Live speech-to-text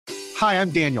Hi,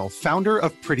 I'm Daniel, founder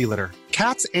of Pretty Litter.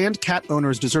 Cats and cat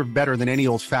owners deserve better than any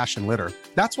old-fashioned litter.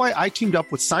 That's why I teamed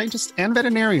up with scientists and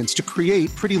veterinarians to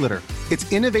create Pretty Litter.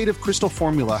 Its innovative crystal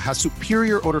formula has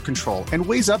superior odor control and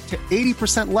weighs up to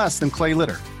 80% less than clay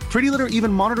litter. Pretty Litter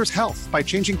even monitors health by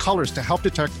changing colors to help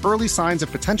detect early signs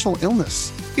of potential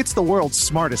illness. It's the world's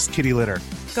smartest kitty litter.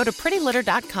 Go to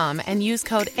prettylitter.com and use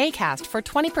code ACAST for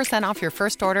 20% off your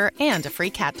first order and a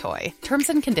free cat toy. Terms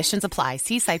and conditions apply.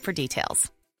 See site for details.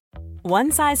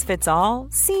 One size fits all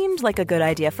seemed like a good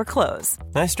idea for clothes.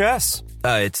 Nice dress.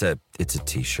 It's a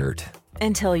t-shirt.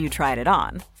 Until you tried it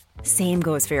on. Same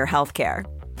goes for your healthcare.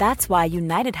 That's why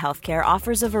United Healthcare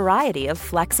offers a variety of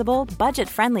flexible,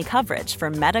 budget-friendly coverage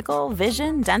for medical,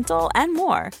 vision, dental, and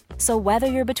more. So whether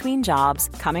you're between jobs,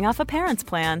 coming off a parent's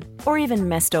plan, or even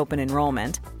missed open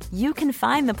enrollment, you can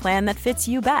find the plan that fits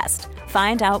you best.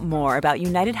 Find out more about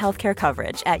United Healthcare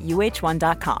coverage at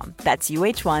uh1.com. That's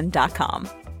uh1.com.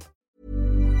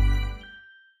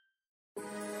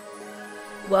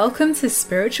 Welcome to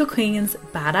Spiritual Queen's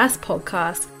Badass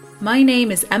Podcast. My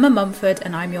name is Emma Mumford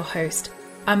and I'm your host.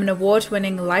 I'm an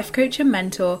award-winning life coach and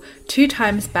mentor, 2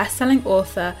 times best-selling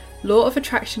author, Law of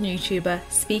Attraction YouTuber,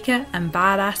 speaker, and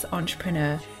badass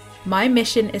entrepreneur. My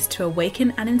mission is to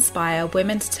awaken and inspire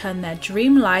women to turn their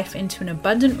dream life into an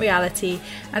abundant reality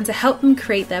and to help them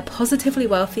create their positively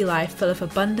wealthy life full of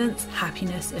abundance,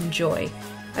 happiness, and joy.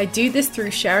 I do this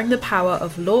through sharing the power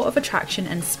of law of attraction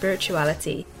and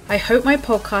spirituality. I hope my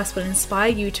podcast will inspire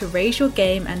you to raise your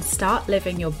game and start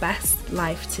living your best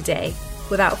life today.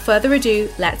 Without further ado,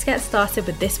 let's get started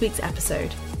with this week's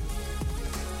episode.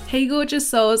 Hey gorgeous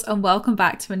souls, and welcome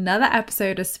back to another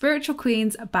episode of Spiritual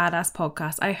Queen's Badass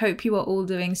Podcast. I hope you are all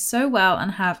doing so well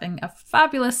and having a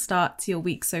fabulous start to your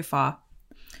week so far.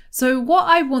 So what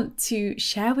I want to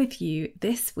share with you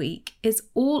this week is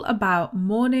all about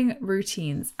morning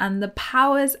routines and the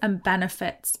powers and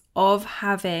benefits of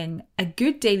having a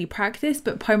good daily practice,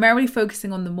 but primarily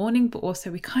focusing on the morning, but also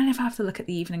we kind of have to look at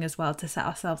the evening as well to set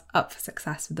ourselves up for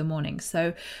success with the morning.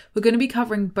 So we're going to be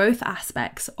covering both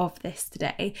aspects of this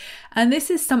today. And this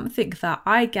is something that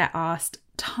I get asked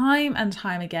time and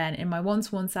time again in my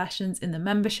one-to-one sessions, in the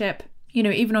membership,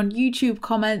 even on YouTube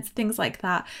comments, things like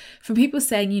that, from people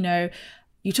saying,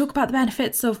 you talk about the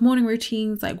benefits of morning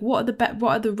routines, like what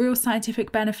are the real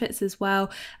scientific benefits as well,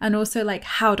 and also like,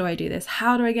 how do I do this?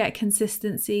 How do I get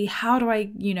consistency? How do I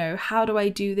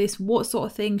do this? What sort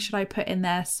of things should I put in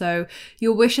there? So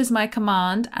your wish is my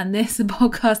command, and this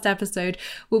podcast episode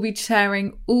will be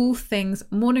sharing all things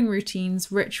morning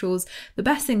routines, rituals, the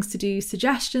best things to do,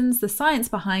 suggestions, the science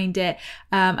behind it,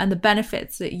 and the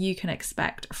benefits that you can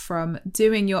expect from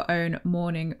doing your own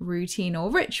morning routine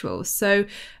or ritual. So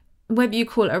whether you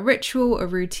call it a ritual, a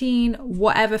routine,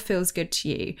 whatever feels good to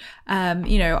you.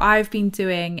 I've been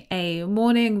doing a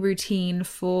morning routine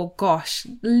for,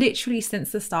 literally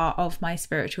since the start of my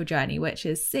spiritual journey, which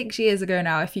is 6 years ago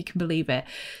now, if you can believe it.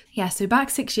 Yeah, so back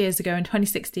 6 years ago in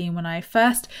 2016, when I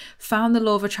first found the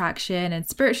law of attraction and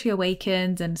spiritually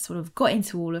awakened and sort of got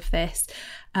into all of this,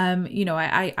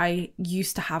 I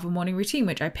used to have a morning routine,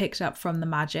 which I picked up from The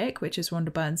Magic, which is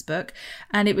Rhonda Byrne's book.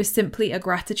 And it was simply a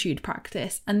gratitude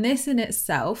practice. And this in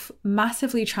itself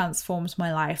massively transformed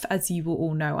my life, as you will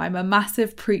all know. I'm a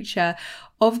massive preacher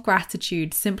of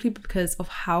gratitude simply because of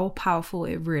how powerful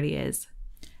it really is.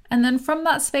 And then from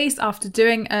that space, after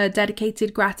doing a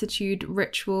dedicated gratitude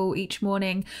ritual each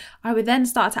morning, I would then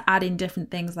start to add in different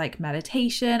things like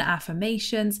meditation,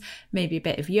 affirmations, maybe a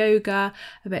bit of yoga,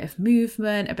 a bit of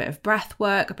movement, a bit of breath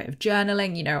work, a bit of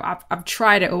journaling. I've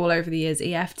tried it all over the years.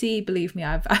 EFT, believe me,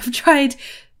 I've tried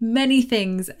many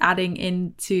things adding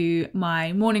into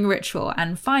my morning ritual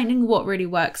and finding what really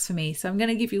works for me. So I'm going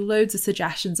to give you loads of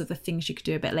suggestions of the things you could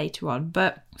do a bit later on.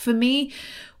 But for me,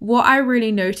 what I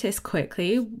really noticed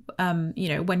quickly,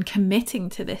 when committing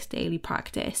to this daily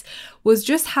practice, was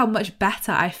just how much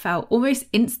better I felt almost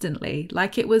instantly.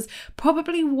 Like it was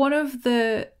probably one of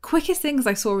the quickest things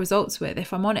I saw results with,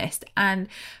 if I'm honest. And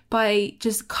by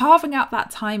just carving out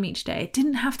that time each day, it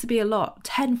didn't have to be a lot,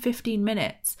 10, 15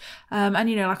 minutes.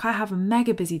 I have a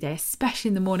mega busy day, especially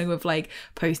in the morning with like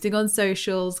posting on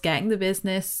socials, getting the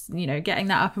business, getting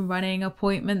that up and running,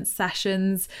 appointments,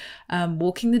 sessions,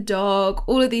 walking the dog,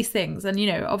 all of these things. And,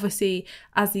 obviously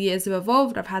as the years have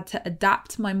evolved, I've had to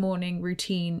adapt my morning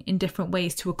routine in different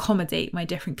ways to accommodate my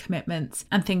different commitments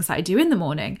and things that I do in the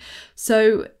morning.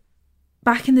 So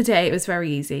back in the day, it was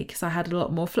very easy because I had a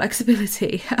lot more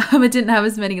flexibility. I didn't have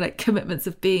as many like commitments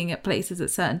of being at places at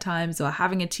certain times or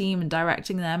having a team and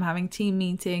directing them, having team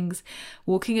meetings,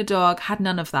 walking a dog, had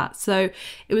none of that. So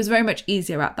it was very much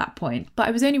easier at that point. But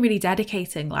I was only really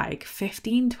dedicating like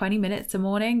 15, 20 minutes a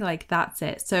morning. Like that's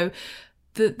it. So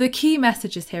the key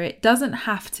messages here, it doesn't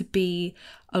have to be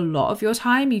a lot of your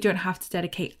time. You don't have to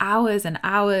dedicate hours and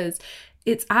hours.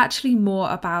 It's actually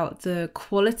more about the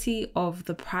quality of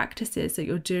the practices that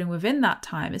you're doing within that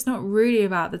time. It's not really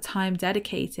about the time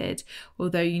dedicated,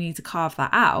 although you need to carve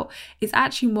that out. It's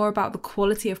actually more about the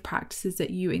quality of practices that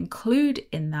you include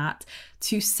in that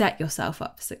to set yourself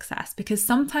up for success, because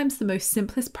sometimes the most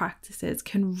simplest practices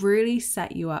can really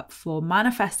set you up for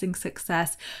manifesting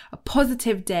success, a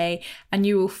positive day, and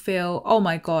you will feel, oh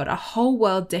my God, a whole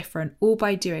world different, all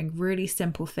by doing really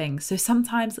simple things. So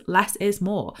sometimes less is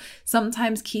more.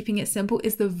 Sometimes keeping it simple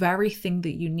is the very thing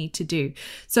that you need to do.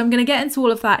 So I'm going to get into all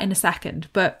of that in a second,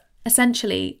 but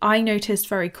essentially, I noticed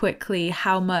very quickly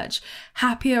how much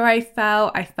happier I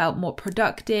felt. I felt more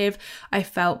productive. I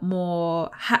felt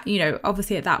more,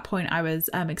 obviously at that point I was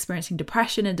experiencing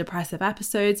depression and depressive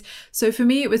episodes. So for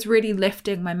me, it was really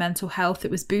lifting my mental health. It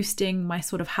was boosting my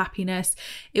sort of happiness.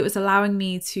 It was allowing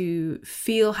me to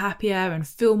feel happier and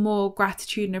feel more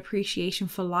gratitude and appreciation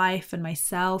for life and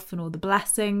myself and all the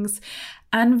blessings.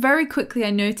 And very quickly, I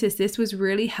noticed this was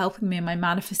really helping me in my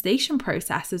manifestation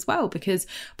process as well, because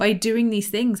by doing these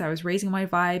things, I was raising my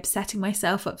vibe, setting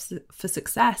myself up for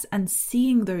success and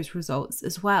seeing those results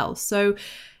as well. So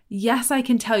yes, I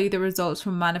can tell you the results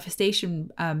from a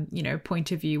manifestation,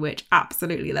 point of view, which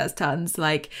absolutely there's tons.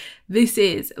 Like this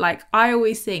is like, I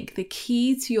always think the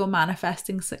key to your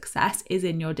manifesting success is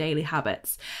in your daily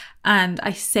habits. And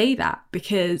I say that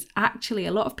because actually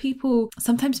a lot of people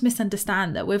sometimes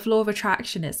misunderstand that with law of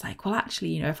attraction, it's like, well,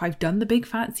 actually, if I've done the big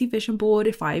fancy vision board,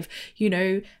 if I've,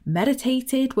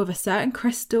 meditated with a certain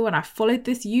crystal and I followed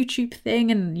this YouTube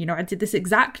thing and, I did this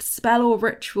exact spell or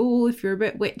ritual, if you're a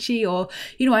bit witchy, or,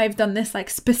 I've done this like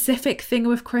specific thing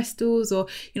with crystals, or,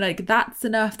 like that's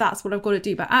enough, that's what I've got to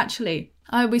do. But actually,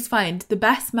 I always find the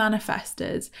best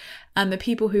manifestors and the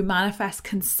people who manifest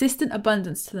consistent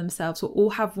abundance to themselves will all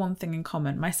have one thing in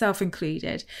common, myself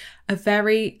included, a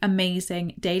very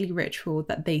amazing daily ritual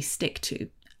that they stick to.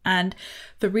 And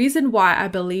the reason why I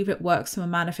believe it works from a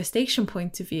manifestation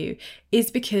point of view is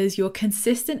because your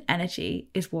consistent energy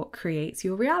is what creates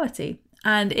your reality.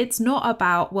 And it's not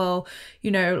about,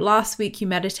 last week you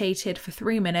meditated for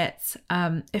 3 minutes.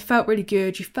 It felt really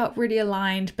good. You felt really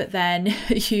aligned, but then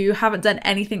you haven't done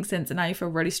anything since. And now you feel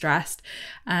really stressed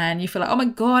and you feel like, oh my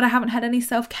God, I haven't had any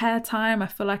self-care time. I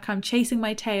feel like I'm chasing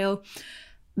my tail.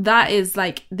 That is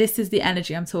like, this is the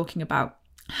energy I'm talking about.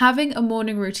 Having a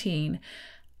morning routine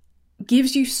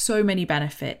gives you so many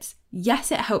benefits.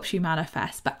 Yes, it helps you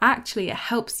manifest, but actually it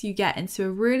helps you get into a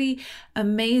really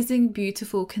amazing,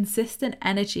 beautiful, consistent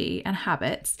energy and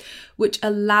habits, which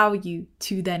allow you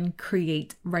to then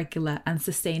create regular and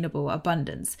sustainable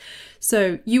abundance.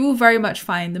 So you will very much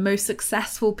find the most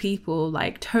successful people,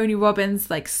 like Tony Robbins,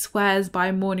 like swears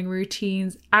by morning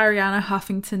routines. Arianna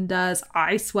Huffington does.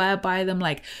 I swear by them.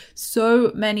 Like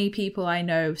so many people I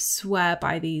know swear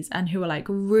by these, and who are like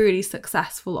really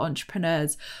successful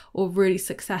entrepreneurs or really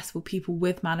successful people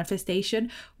with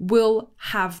manifestation will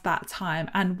have that time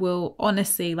and will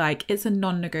honestly, like, it's a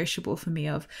non-negotiable for me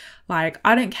of like,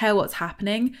 I don't care what's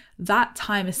happening, that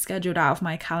time is scheduled out of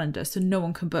my calendar, so no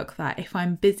one can book that. If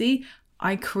I'm busy,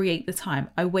 I create the time.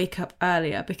 I wake up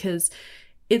earlier because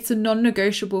it's a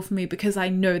non-negotiable for me, because I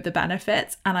know the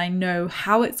benefits and I know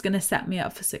how it's going to set me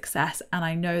up for success, and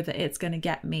I know that it's going to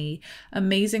get me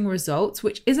amazing results,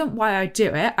 which isn't why I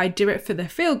do it. I do it for the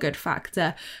feel-good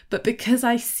factor, but because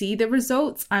I see the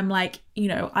results, I'm like,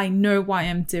 I know why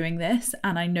I'm doing this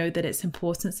and I know that it's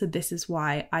important. So this is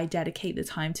why I dedicate the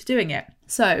time to doing it.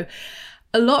 So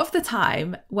a lot of the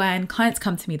time when clients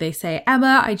come to me, they say,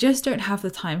 Emma, I just don't have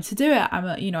the time to do it.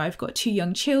 I've got 2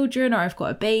 young children, or I've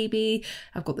got a baby,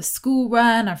 I've got the school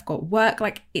run, I've got work,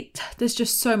 there's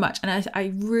just so much. And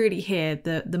I really hear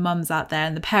the mums out there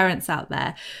and the parents out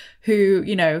there who,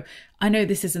 I know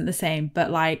this isn't the same, but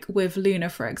like with Luna,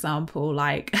 for example,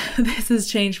 like this has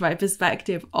changed my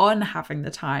perspective on having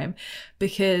the time,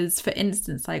 because for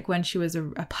instance, like when she was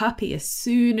a puppy, as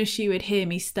soon as she would hear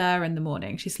me stir in the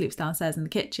morning, she sleeps downstairs in the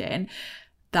kitchen,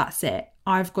 that's it.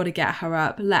 I've got to get her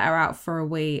up, let her out for a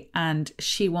wee, and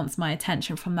she wants my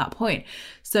attention from that point.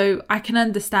 So I can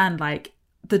understand, like,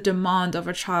 the demand of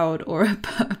a child or a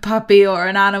puppy or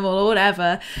an animal or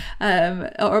whatever,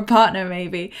 or a partner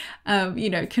maybe,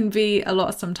 can be a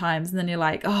lot sometimes. And then you're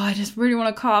like, oh, I just really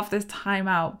want to carve this time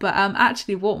out. But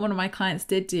actually what one of my clients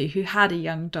did do, who had a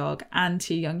young dog and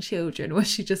 2 young children, was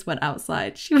she just went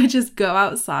outside. She would just go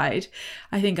outside.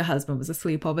 I think her husband was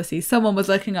asleep, obviously. Someone was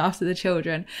looking after the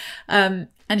children.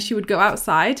 And she would go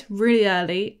outside really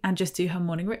early and just do her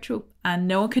morning ritual. And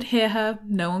no one could hear her.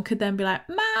 No one could then be like,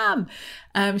 Mom.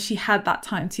 She had that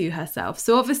time to herself.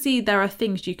 So obviously there are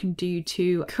things you can do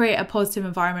to create a positive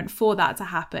environment for that to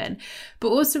happen. But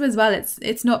also as well,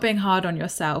 it's not being hard on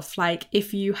yourself. Like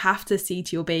if you have to see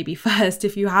to your baby first,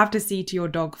 if you have to see to your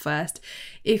dog first,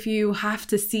 if you have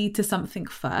to see to something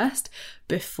first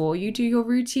before you do your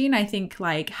routine, I think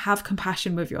like have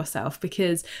compassion with yourself,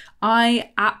 because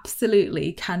I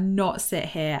absolutely cannot sit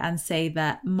here and say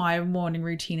that my morning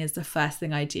routine is the first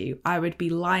thing I do. I would be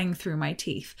lying through my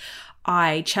teeth.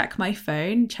 I check my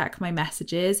phone, check my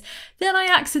messages, then I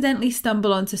accidentally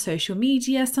stumble onto social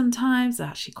media sometimes,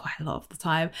 actually quite a lot of the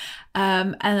time,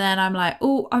 and then I'm like,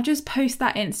 oh, I'll just post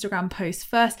that Instagram post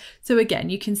first. So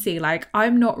again, you can see like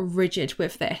I'm not rigid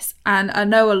with this, and I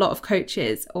know a lot of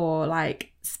coaches or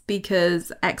like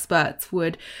speakers, experts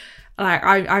would like,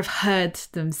 I've heard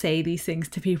them say these things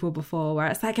to people before where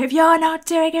it's like, if you're not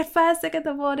doing it first thing in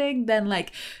the morning, then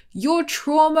like your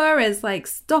trauma is like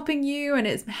stopping you and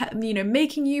it's,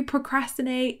 making you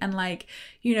procrastinate, and like,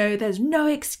 there's no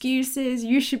excuses,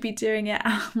 you should be doing it.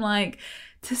 And I'm like,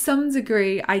 to some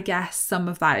degree, I guess some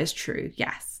of that is true.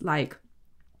 Yes, like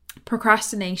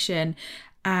procrastination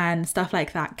and stuff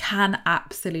like that can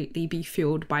absolutely be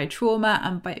fueled by trauma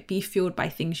and be fueled by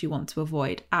things you want to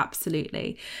avoid.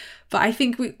 Absolutely. But I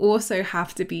think we also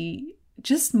have to be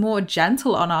just more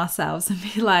gentle on ourselves and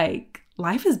be like,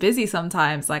 life is busy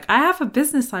sometimes. Like I have a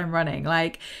business I'm running.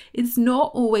 Like it's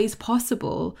not always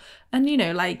possible. And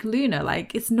like Luna,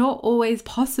 like it's not always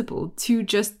possible to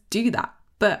just do that.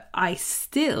 But I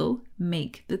still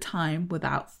make the time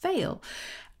without fail.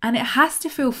 And it has to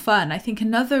feel fun. I think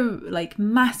another like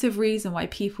massive reason why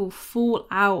people fall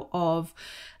out of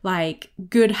like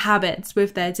good habits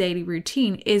with their daily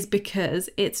routine is because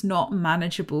it's not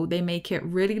manageable. They make it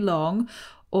really long,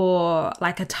 or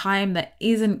like a time that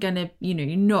isn't going to,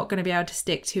 you're not going to be able to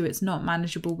stick to. It's not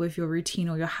manageable with your routine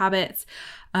or your habits.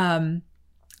 And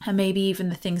maybe even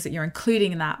the things that you're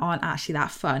including in that aren't actually that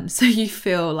fun. So you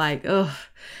feel like, ugh,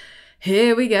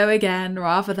 here we go again,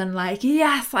 rather than like,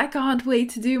 yes, I can't wait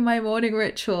to do my morning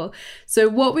ritual. So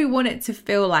what we want it to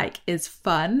feel like is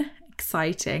fun,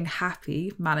 exciting,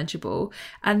 happy, manageable.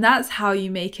 And that's how you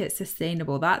make it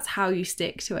sustainable. That's how you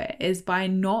stick to it, is by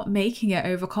not making it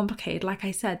overcomplicated. Like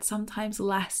I said, sometimes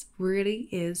less really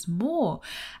is more.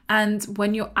 And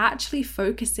when you're actually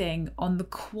focusing on the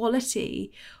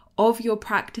quality of your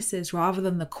practices rather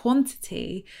than the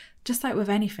quantity, just like with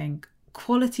anything,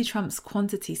 quality trumps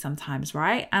quantity sometimes,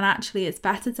 right? And actually it's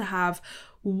better to have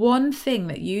one thing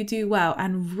that you do well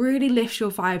and really lifts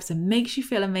your vibes and makes you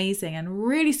feel amazing and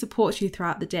really supports you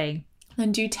throughout the day,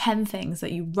 than do 10 things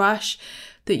that you rush,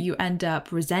 that you end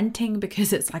up resenting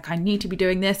because it's like, I need to be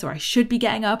doing this, or I should be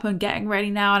getting up and getting ready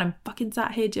now and I'm fucking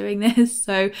sat here doing this.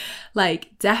 So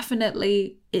like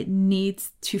definitely it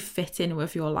needs to fit in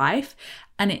with your life,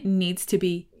 and it needs to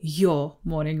be your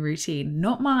morning routine,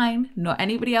 not mine, not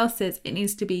anybody else's. It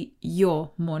needs to be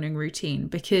your morning routine,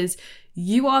 because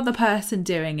you are the person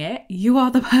doing it. You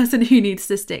are the person who needs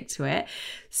to stick to it.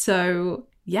 So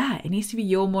yeah, it needs to be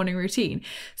your morning routine.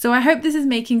 So I hope this is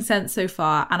making sense so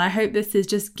far. And I hope this is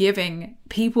just giving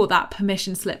people that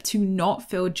permission slip to not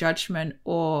feel judgment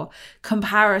or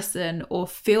comparison or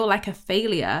feel like a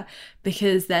failure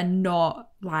because they're not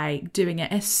like doing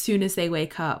it as soon as they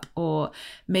wake up, or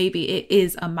maybe it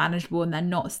is unmanageable and they're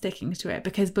not sticking to it.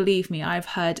 Because believe me, I've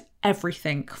heard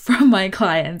everything from my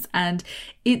clients and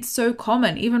it's so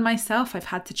common. Even myself, I've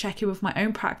had to check in with my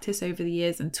own practice over the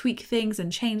years and tweak things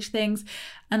and change things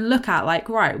and look at like,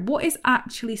 right, what is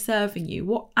actually serving you?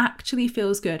 What actually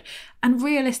feels good? And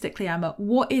realistically, Emma,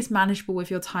 what is manageable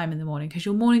with your time in the morning? Because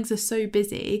your mornings are so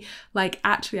busy. Like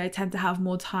actually, I tend to have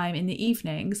more time in the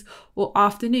evenings or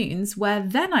afternoons where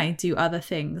then I do other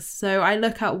things. So I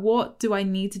look at, what do I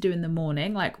need to do in the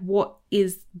morning? Like what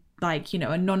is like,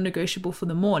 a non-negotiable for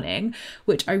the morning,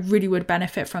 which I really would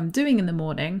benefit from doing in the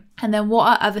morning. And then what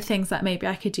are other things that maybe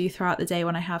I could do throughout the day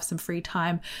when I have some free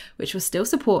time, which will still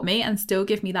support me and still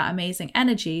give me that amazing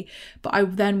energy, but I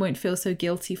then won't feel so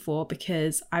guilty for,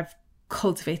 because I've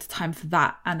cultivated time for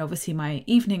that and obviously my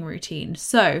evening routine.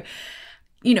 So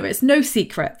you know, it's no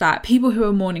secret that people who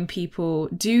are morning people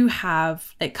do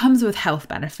have, it comes with health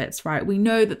benefits, right? We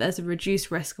know that there's a reduced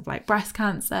risk of like breast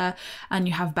cancer, and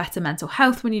you have better mental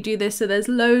health when you do this. So there's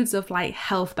loads of like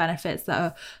health benefits that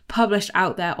are published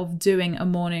out there of doing a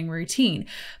morning routine.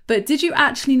 But did you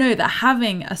actually know that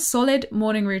having a solid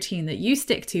morning routine that you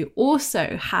stick to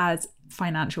also has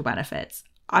financial benefits?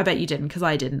 I bet you didn't, because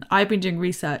I didn't. I've been doing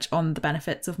research on the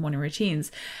benefits of morning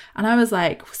routines, and I was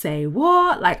like, say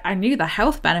what? Like, I knew the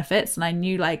health benefits, and I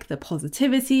knew like the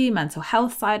positivity, mental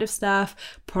health side of stuff.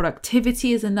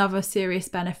 Productivity is another serious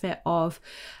benefit of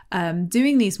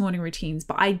doing these morning routines,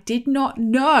 but I did not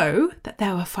know that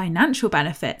there were financial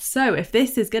benefits. So if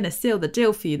this is going to seal the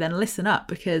deal for you, then listen up,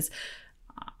 because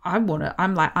I'm just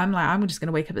going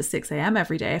to wake up at 6 a.m.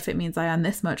 every day if it means I earn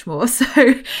this much more.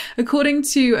 So according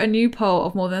to a new poll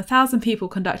of more than 1,000 people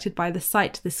conducted by the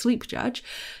site The Sleep Judge,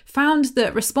 found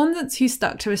that respondents who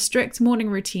stuck to a strict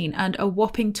morning routine earned a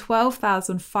whopping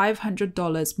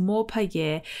 $12,500 more per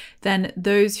year than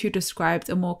those who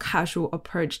described a more casual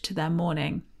approach to their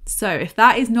morning. So if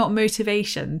that is not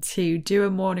motivation to do a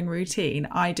morning routine,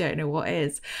 I don't know what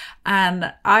is.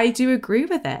 And I do agree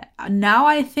with it. Now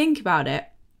I think about it,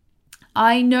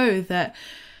 I know that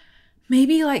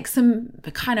maybe like some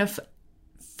kind of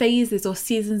phases or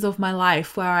seasons of my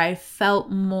life where I felt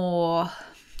more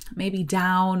maybe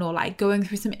down, or like going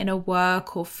through some inner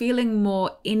work, or feeling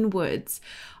more inwards,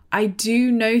 I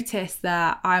do notice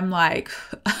that I'm like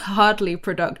hardly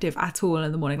productive at all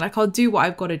in the morning. Like, I'll do what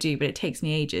I've got to do, but it takes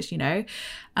me ages, you know?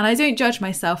 And I don't judge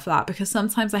myself for that, because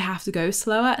sometimes I have to go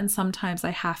slower, and sometimes I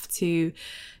have to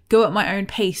go at my own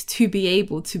pace to be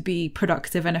able to be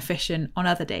productive and efficient on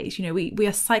other days. You know, we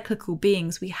are cyclical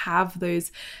beings. We have those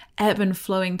ebb and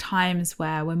flowing times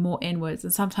where we're more inwards,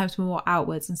 and sometimes we're more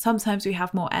outwards, and sometimes we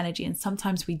have more energy, and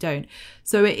sometimes we don't.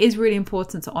 So it is really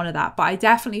important to honor that. But I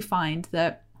definitely find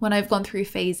that when I've gone through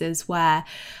phases where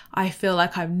I feel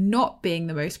like I'm not being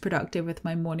the most productive with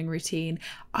my morning routine,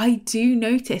 I do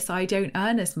notice I don't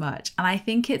earn as much. And I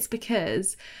think it's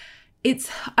because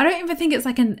I don't even think it's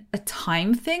like a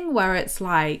time thing where it's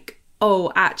like,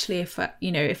 oh, actually,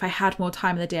 if I had more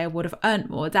time in the day, I would have earned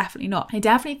more. Definitely not. I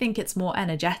definitely think it's more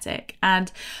energetic.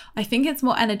 And I think it's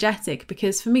more energetic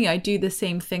because for me, I do the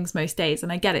same things most days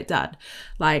and I get it done.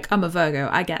 Like, I'm a Virgo,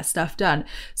 I get stuff done.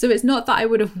 So it's not that I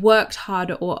would have worked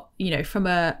harder or, you know, from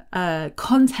a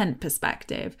content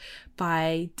perspective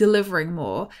by delivering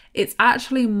more. It's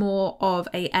actually more of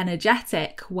a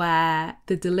energetic where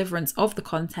the deliverance of the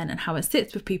content and how it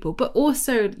sits with people, but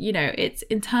also, you know, it's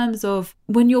in terms of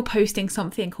when you're posting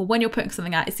something or when you're putting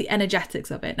something out, it's the energetics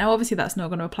of it. Now, obviously that's not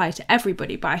going to apply to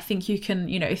everybody, but I think you can,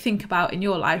 you know, think about in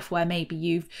your life where maybe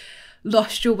you've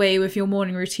lost your way with your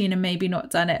morning routine and maybe not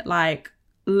done it. Like,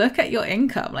 look at your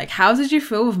income. Like, how did you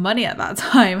feel with money at that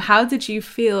time? How did you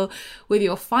feel with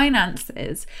your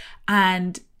finances?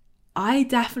 And I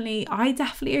definitely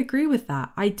agree with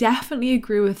that. I definitely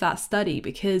agree with that study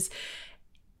because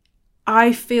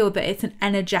I feel that it's an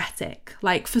energetic,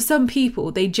 like for some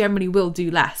people, they generally will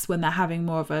do less when they're having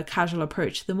more of a casual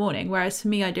approach to the morning. Whereas for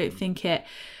me, I don't think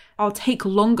I'll take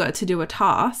longer to do a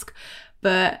task,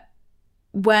 but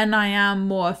when I am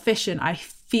more efficient, I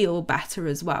feel better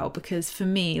as well, because for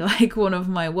me, like one of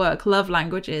my love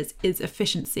languages is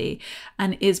efficiency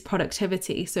and is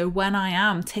productivity. So when I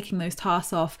am taking those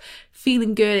tasks off,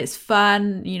 feeling good, it's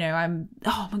fun, you know,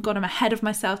 oh my God, I'm ahead of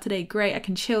myself today. Great. I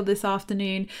can chill this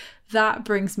afternoon. That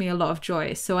brings me a lot of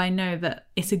joy. So I know that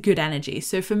it's a good energy.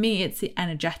 So for me, it's the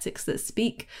energetics that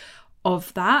speak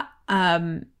of that.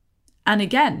 And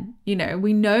again, you know,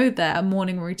 we know that a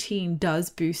morning routine does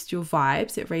boost your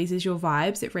vibes. It raises your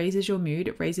vibes, it raises your mood,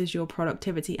 it raises your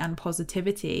productivity and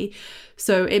positivity.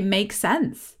 So it makes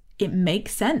sense. It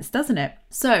makes sense, doesn't it?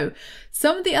 So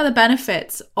some of the other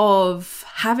benefits of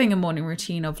having a morning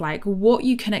routine, of like what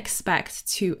you can expect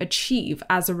to achieve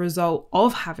as a result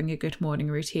of having a good morning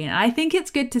routine. And I think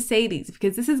it's good to say these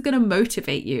because this is going to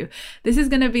motivate you. This is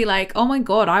going to be like, oh my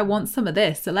God, I want some of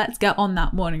this. So let's get on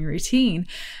that morning routine.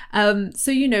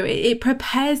 So, you know, it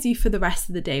prepares you for the rest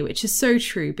of the day, which is so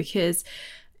true because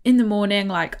in the morning,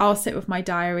 like I'll sit with my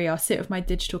diary, I'll sit with my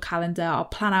digital calendar, I'll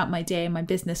plan out my day in my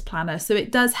business planner. So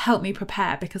it does help me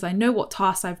prepare because I know what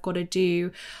tasks I've got to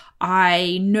do.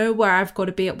 I know where I've got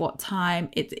to be at what time.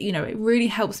 It really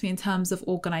helps me in terms of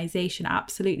organization,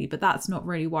 absolutely. But that's not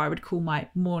really what I would call my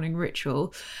morning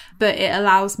ritual. But it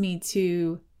allows me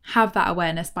to have that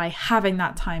awareness by having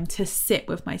that time to sit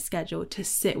with my schedule, to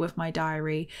sit with my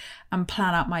diary and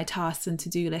plan out my tasks and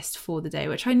to-do list for the day,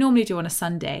 which I normally do on a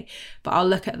Sunday, but I'll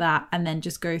look at that and then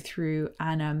just go through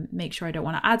and make sure I don't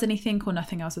want to add anything or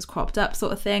nothing else has cropped up,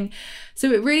 sort of thing.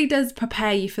 So it really does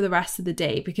prepare you for the rest of the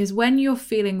day, because when you're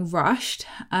feeling rushed,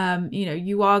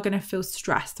 you are going to feel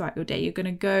stressed throughout your day. You're going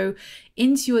to go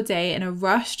into your day in a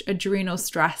rushed adrenal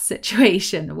stress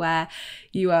situation where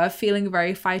you are feeling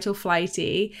very fight or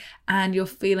flighty and you're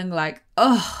feeling like,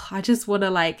 oh, I just want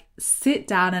to sit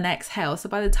down and exhale. So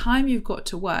by the time you've got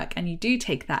to work and you do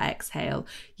take that exhale,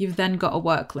 you've then got a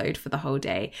workload for the whole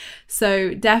day.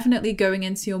 So definitely going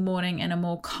into your morning in a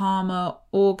more calmer,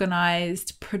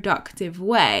 organized, productive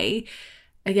way.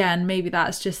 Again, maybe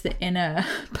that's just the inner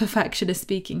perfectionist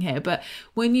speaking here, but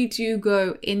when you do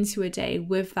go into a day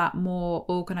with that more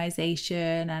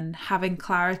organization and having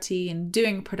clarity and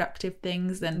doing productive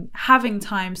things and having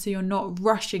time so you're not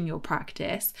rushing your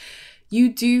practice, you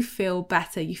do feel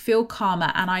better, you feel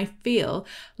calmer. And I feel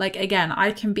like, again,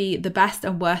 I can be the best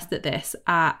and worst at this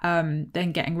at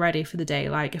then getting ready for the day.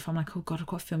 Like if I'm like, oh God, I've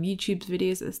got to film YouTube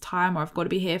videos at this time, or I've got to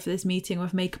be here for this meeting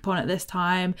with makeup on at this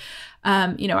time.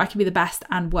 I can be the best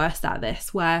and worst at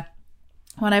this, where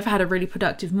when I've had a really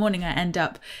productive morning, I end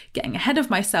up getting ahead of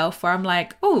myself where I'm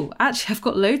like, oh, actually, I've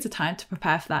got loads of time to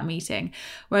prepare for that meeting.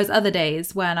 Whereas other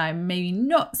days when I'm maybe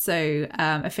not so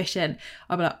efficient,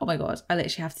 I'll be like, oh my God, I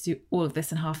literally have to do all of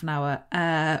this in half an hour.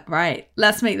 Right,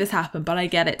 let's make this happen. But I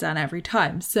get it done every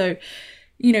time. So,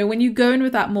 when you go in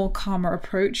with that more calmer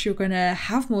approach, you're going to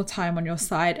have more time on your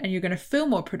side and you're going to feel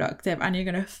more productive and you're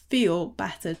going to feel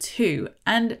better too.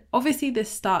 And obviously this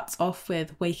starts off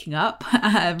with waking up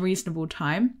at a reasonable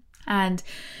time and,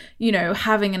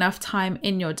 having enough time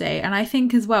in your day. And I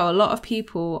think as well, a lot of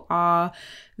people are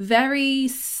very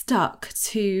stuck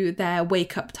to their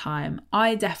wake up time.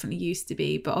 I definitely used to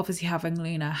be, but obviously having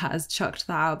Luna has chucked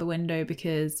that out the window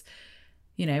because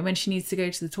when she needs to go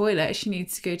to the toilet, she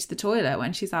needs to go to the toilet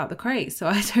when she's out the crate. So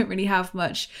I don't really have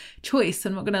much choice.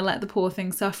 I'm not going to let the poor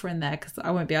thing suffer in there because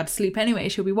I won't be able to sleep anyway.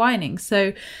 She'll be whining.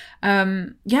 So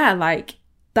that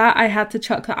I had to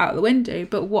chuck that out the window.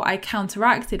 But what I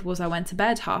counteracted was I went to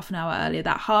bed half an hour earlier.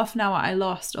 That half an hour I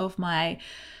lost of my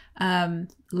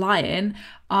lying,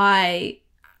 I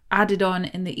added on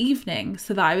in the evening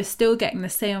so that I was still getting the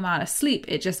same amount of sleep.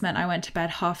 It just meant I went to bed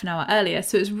half an hour earlier.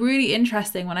 So it's really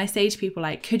interesting when I say to people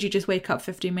like, could you just wake up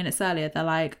 15 minutes earlier? They're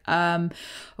like, oh,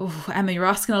 Emma, you're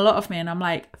asking a lot of me. And I'm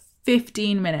like,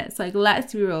 15 minutes. Like,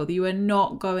 let's be real. You are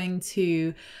not going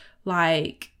to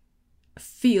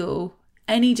feel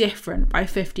any different by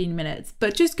 15 minutes,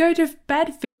 but just go to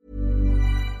bed.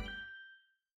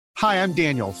 Hi, I'm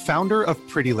Daniel, founder of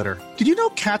Pretty Litter. Did you know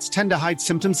cats tend to hide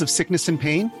symptoms of sickness and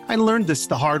pain? I learned this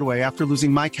the hard way after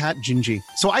losing my cat, Gingy.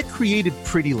 So I created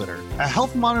Pretty Litter, a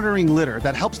health monitoring litter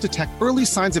that helps detect early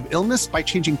signs of illness by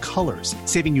changing colors,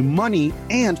 saving you money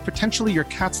and potentially your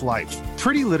cat's life.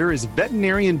 Pretty Litter is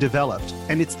veterinarian developed,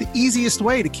 and it's the easiest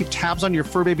way to keep tabs on your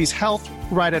fur baby's health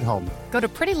right at home. Go to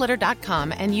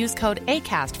prettylitter.com and use code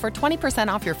ACAST for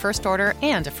 20% off your first order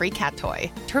and a free cat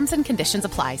toy. Terms and conditions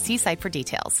apply. See site for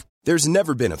details. There's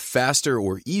never been a faster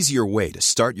or easier way to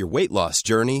start your weight loss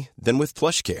journey than with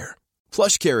PlushCare.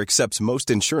 PlushCare accepts most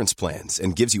insurance plans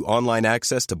and gives you online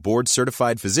access to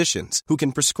board-certified physicians who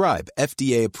can prescribe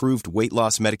FDA-approved weight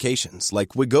loss medications like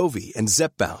Wegovy and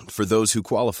Zepbound for those who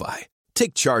qualify.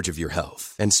 Take charge of your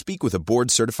health and speak with a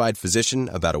board-certified physician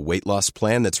about a weight loss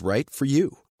plan that's right for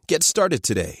you. Get started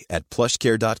today at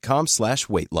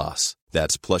plushcare.com/weight loss.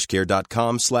 That's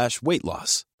plushcare.com/weight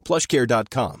loss.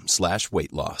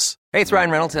 plushcare.com/weight loss. Hey, it's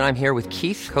Ryan Reynolds, and I'm here with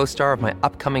Keith, co-star of my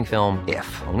upcoming film,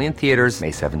 If, only in theaters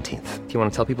May 17th. Do you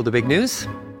want to tell people the big news?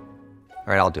 All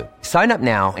right, I'll do it. Sign up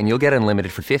now and you'll get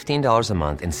unlimited for $15 a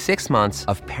month and 6 months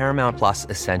of Paramount Plus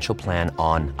Essential Plan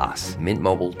on us.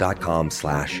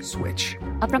 MintMobile.com/switch.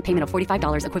 Upfront payment of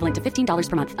 $45 equivalent to $15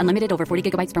 per month. Unlimited over 40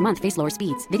 gigabytes per month. Face lower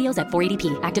speeds. Videos at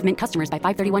 480p. Active Mint customers by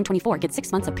 531.24 get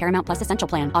 6 months of Paramount Plus Essential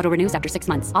Plan. Auto renews after 6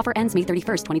 months. Offer ends May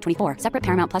 31st, 2024. Separate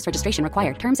Paramount Plus registration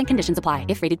required. Terms and conditions apply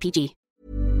if rated PG.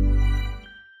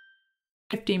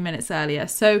 15 minutes earlier.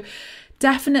 So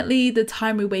definitely the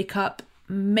time we wake up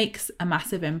makes a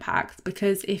massive impact,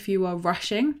 because if you are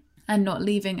rushing and not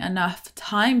leaving enough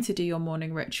time to do your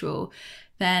morning ritual,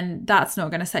 then that's not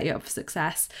going to set you up for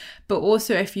success. But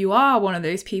also if you are one of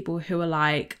those people who are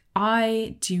like,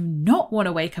 I do not want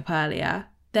to wake up earlier,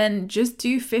 then just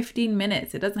do 15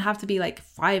 minutes. It doesn't have to be like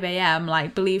 5 a.m.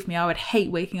 Like, believe me, I would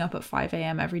hate waking up at 5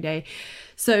 a.m. every day.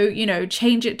 So,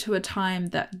 change it to a time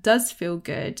that does feel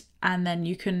good, and then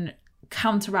you can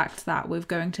counteract that with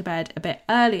going to bed a bit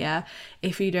earlier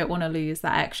if you don't want to lose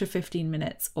that extra 15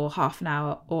 minutes or half an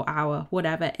hour or hour,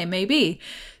 whatever it may be.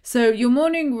 So your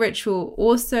morning ritual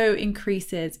also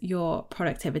increases your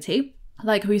productivity.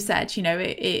 Like we said, you know,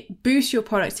 it boosts your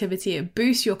productivity, it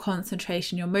boosts your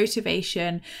concentration, your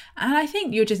motivation, and I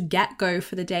think you'll just get go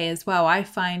for the day as well. I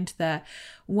find that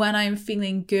when I'm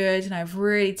feeling good and I've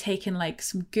really taken like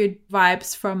some good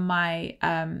vibes from my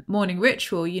morning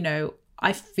ritual, you know,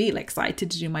 I feel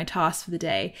excited to do my tasks for the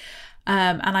day.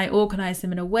 And I organize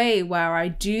them in a way where I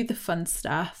do the fun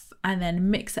stuff and then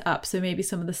mix it up. So maybe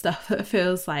some of the stuff that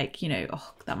feels like, you know,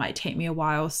 oh, that might take me a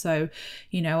while. So,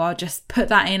 you know, I'll just put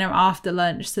that in after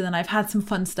lunch. So then I've had some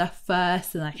fun stuff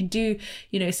first and I can do,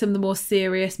 you know, some of the more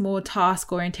serious, more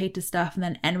task orientated stuff and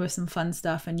then end with some fun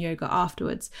stuff and yoga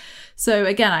afterwards. So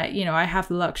again, I have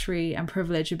the luxury and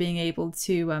privilege of being able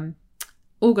to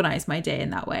organize my day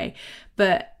in that way.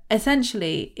 But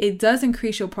essentially, it does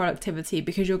increase your productivity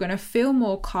because you're going to feel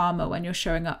more calmer when you're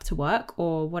showing up to work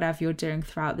or whatever you're doing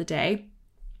throughout the day.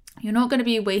 You're not going to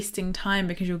be wasting time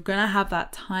because you're going to have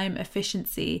that time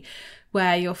efficiency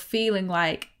where you're feeling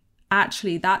like,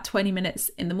 actually, that 20 minutes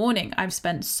in the morning I've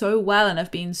spent so well and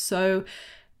have been so,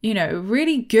 you know,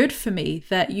 really good for me,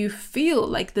 that you feel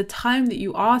like the time that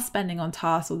you are spending on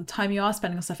tasks or the time you are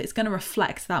spending on stuff, it's going to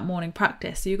reflect that morning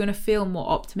practice. So you're going to feel more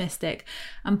optimistic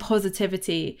and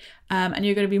positivity, and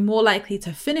you're going to be more likely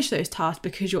to finish those tasks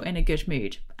because you're in a good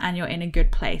mood and you're in a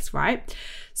good place, right?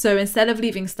 So instead of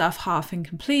leaving stuff half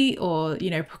incomplete or, you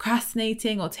know,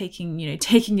 procrastinating or taking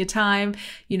your time,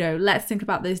 you know, let's think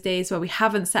about those days where we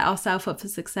haven't set ourselves up for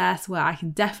success, where I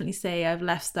can definitely say I've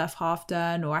left stuff half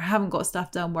done or I haven't got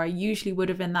stuff done where I usually would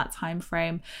have in that time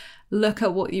frame. Look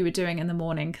at what you were doing in the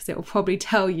morning because it will probably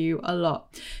tell you a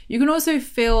lot. You can also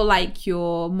feel like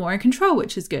you're more in control,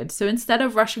 which is good. So instead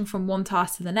of rushing from one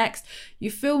task to the next, you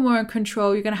feel more in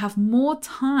control. You're going to have more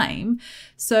time.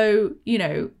 So, you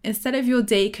know, instead of your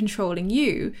day controlling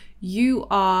you, you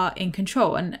are in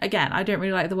control. And again, I don't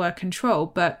really like the word control,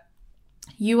 but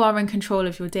you are in control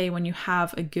of your day when you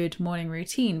have a good morning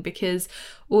routine, because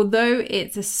although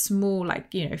it's a small,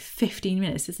 15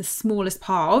 minutes is the smallest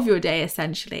part of your day,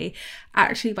 essentially,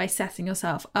 actually by setting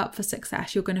yourself up for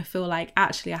success, you're going to feel like,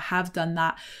 actually, I have done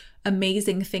that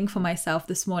amazing thing for myself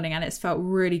this morning and it's felt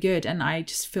really good, and I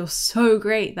just feel so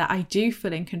great that I do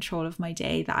feel in control of my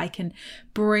day, that I can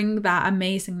bring that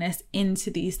amazingness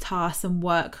into these tasks and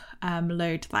work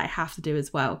load that I have to do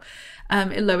as well.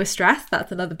 It lowers stress.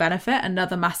 That's another benefit,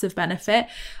 another massive benefit.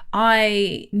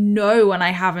 I know when I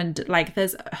haven't,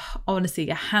 there's honestly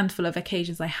a handful of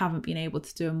occasions I haven't been able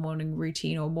to do a morning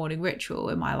routine or morning ritual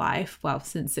in my life, well,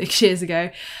 since 6 years ago,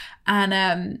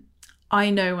 and I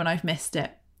know when I've missed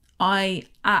it. I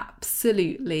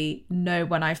absolutely know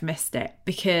when I've missed it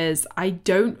because I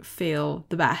don't feel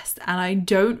the best and I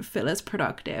don't feel as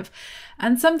productive.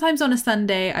 And sometimes on a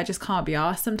Sunday, I just can't be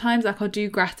arsed. Sometimes I'll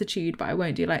do gratitude, but I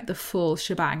won't do the full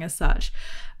shebang as such,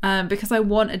 because I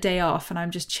want a day off and I'm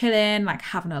just chilling,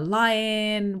 having a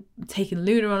lie-in, taking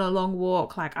Luna on a long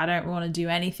walk. I don't want to do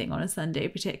anything on a Sunday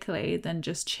particularly than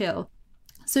just chill.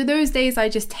 So those days I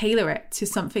just tailor it to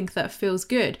something that feels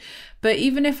good. But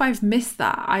even if I've missed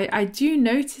that, I do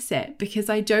notice it because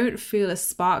I don't feel as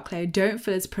sparkly, I don't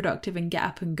feel as productive and get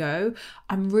up and go.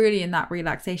 I'm really in that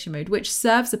relaxation mode, which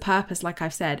serves a purpose. Like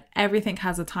I've said, everything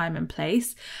has a time and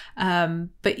place.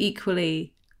 But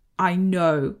equally, I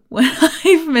know when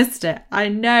I've missed it. I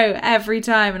know every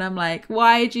time. And I'm like,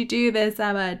 why did you do this,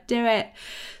 Emma? Do it.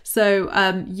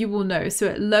 So you will know. So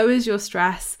it lowers your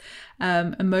stress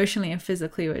emotionally and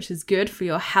physically, which is good for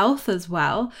your health as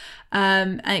well.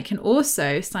 And it can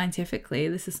also scientifically,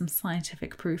 this is some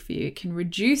scientific proof for you, it can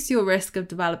reduce your risk of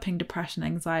developing depression,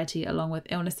 anxiety, along with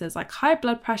illnesses like high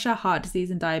blood pressure, heart disease,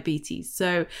 and diabetes.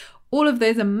 So all of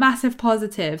those are massive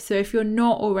positives. So if you're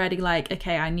not already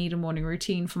okay, I need a morning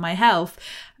routine for my health,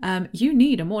 you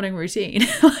need a morning routine.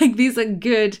 These are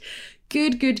good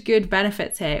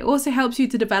benefits here. It also helps you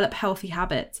to develop healthy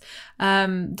habits.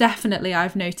 Definitely,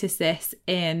 I've noticed this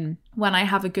in when I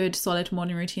have a good solid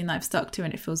morning routine that I've stuck to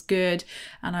and it feels good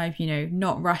and I've,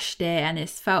 not rushed it and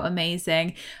it's felt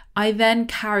amazing. I then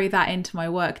carry that into my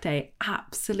workday.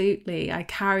 Absolutely. I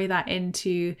carry that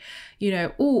into,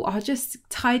 I'll just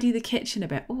tidy the kitchen a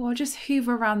bit. I'll just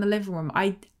hoover around the living room.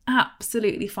 I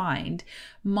absolutely find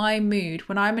my mood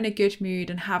when I'm in a good mood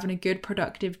and having a good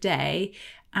productive day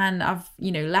and I've,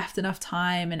 left enough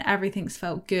time and everything's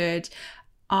felt good,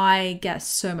 I get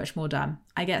so much more done.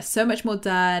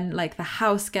 The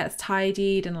house gets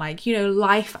tidied and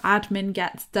life admin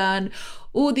gets done,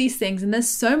 all these things. And there's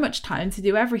so much time to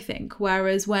do everything.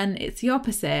 Whereas when it's the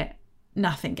opposite,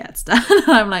 nothing gets done.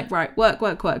 I'm like, right, work.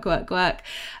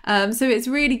 So it's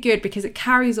really good because it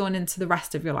carries on into the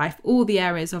rest of your life, all the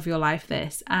areas of your life,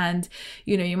 this. And,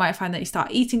 you know, you might find that you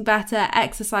start eating better,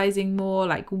 exercising more,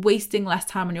 like wasting less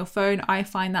time on your phone. I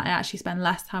find that I actually spend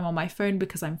less time on my phone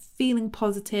because I'm feeling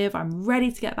positive. I'm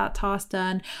ready to get that task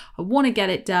done. I want to get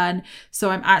it done. So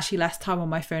I'm actually less time on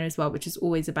my phone as well, which is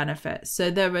always a benefit. So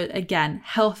there are, again,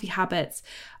 healthy habits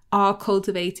are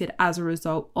cultivated as a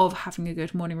result of having a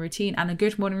good morning routine, and a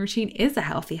good morning routine is a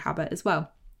healthy habit as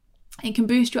well. It can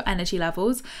boost your energy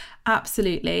levels,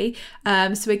 absolutely.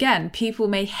 So again, people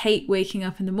may hate waking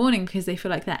up in the morning because they feel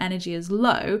like their energy is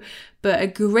low, but a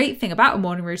great thing about a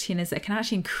morning routine is that it can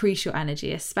actually increase your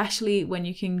energy, especially when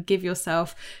you can give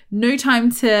yourself no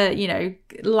time to, you know,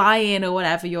 lie in or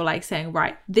whatever. You're like saying,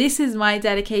 right, this is my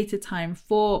dedicated time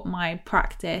for my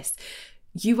practice.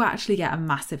 You actually get a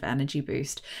massive energy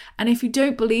boost. And if you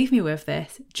don't believe me with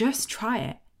this, just try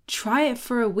it. Try it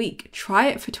for a week. Try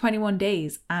it for 21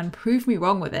 days and prove me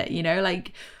wrong with it. You know,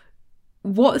 like,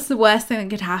 what's the worst thing that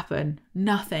could happen?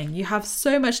 Nothing. You have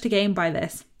so much to gain by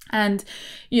this. And,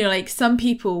 you know, like, some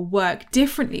people work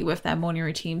differently with their morning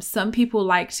routines. Some people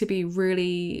like to be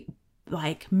really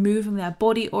like moving their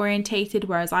body orientated,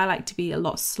 whereas I like to be a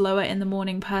lot slower in the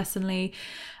morning personally.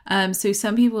 So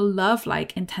some people love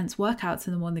like intense workouts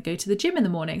in the morning. They go to the gym in the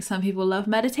morning. Some people love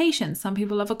meditation. Some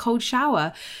people love a cold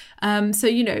shower. So,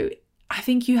 you know, I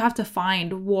think you have to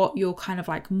find what your kind of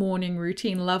like morning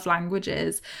routine love language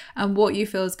is and what you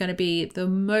feel is going to be the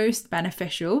most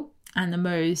beneficial and the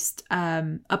most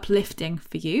uplifting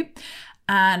for you,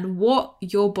 and what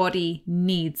your body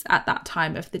needs at that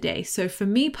time of the day. So for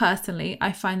me personally,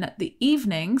 I find that the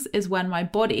evenings is when my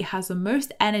body has the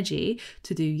most energy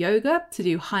to do yoga, to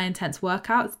do high intense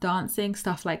workouts, dancing,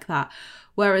 stuff like that.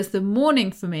 Whereas the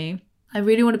morning for me, I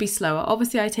really want to be slower.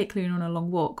 Obviously, I take Luna on a long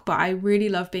walk, but I really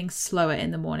love being slower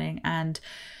in the morning and,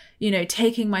 you know,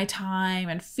 taking my time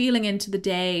and feeling into the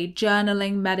day,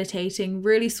 journaling, meditating,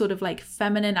 really sort of like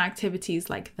feminine activities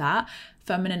like that.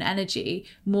 Feminine energy,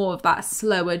 more of that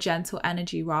slower, gentle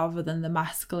energy rather than the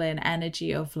masculine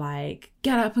energy of like,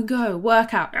 get up and go,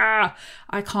 work out.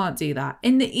 I can't do that.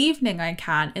 In the evening I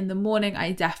can, in the morning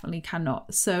I definitely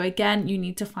cannot. So again, you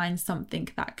need to find something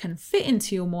that can fit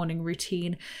into your morning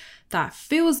routine that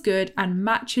feels good and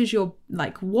matches your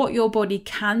like what your body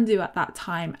can do at that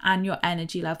time and your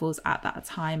energy levels at that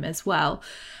time as well.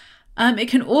 It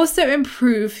can also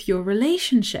improve your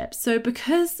relationships. So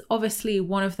because obviously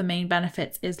one of the main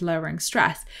benefits is lowering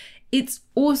stress, it's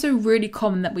also really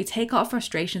common that we take our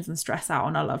frustrations and stress out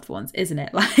on our loved ones, isn't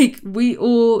it? Like, we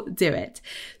all do it.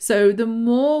 So the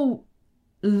more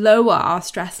lower our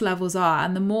stress levels are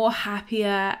and the more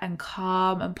happier and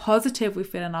calm and positive we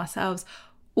feel in ourselves,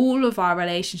 all of our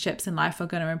relationships in life are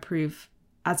going to improve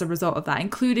as a result of that,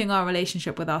 including our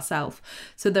relationship with ourselves.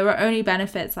 So there are only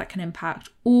benefits that can impact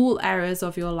all areas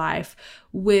of your life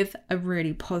with a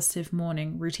really positive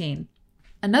morning routine.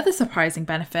 Another surprising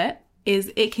benefit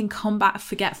is it can combat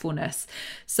forgetfulness.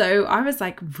 So I was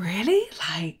like, really?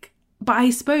 But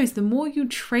I suppose the more you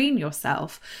train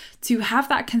yourself to have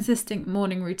that consistent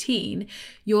morning routine,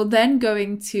 you're then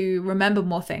going to remember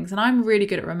more things. And I'm really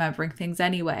good at remembering things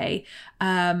anyway.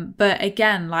 But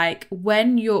again, like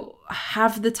when you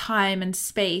have the time and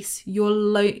space, you're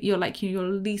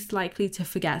least likely to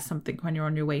forget something when you're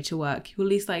on your way to work. You're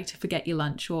least likely to forget your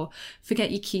lunch or forget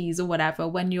your keys or whatever.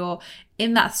 When you're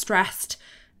in that stressed,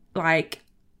 like,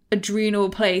 adrenal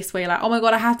place where you're like, oh my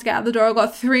God, I have to get out the door. I've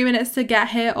got 3 minutes to get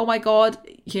here. Oh my God,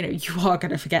 you know, you are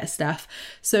going to forget stuff.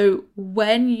 So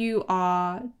when you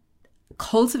are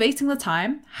cultivating the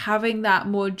time, having that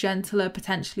more gentler,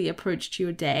 potentially approach to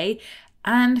your day,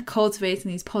 and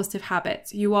cultivating these positive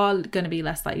habits, you are going to be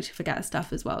less likely to forget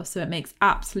stuff as well. So it makes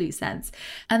absolute sense.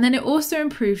 And then it also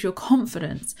improves your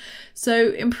confidence.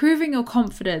 So improving your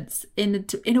confidence in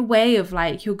a way of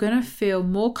like, you're going to feel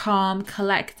more calm,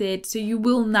 collected. So you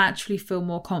will naturally feel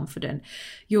more confident.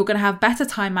 You're going to have better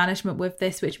time management with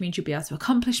this, which means you'll be able to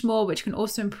accomplish more, which can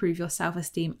also improve your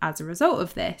self-esteem as a result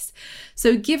of this.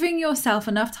 So giving yourself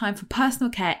enough time for personal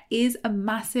care is a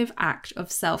massive act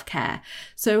of self-care.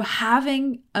 So having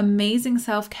amazing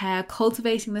self-care,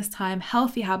 cultivating this time,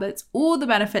 healthy habits, all the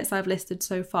benefits I've listed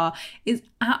so far is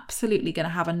absolutely going to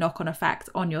have a knock-on effect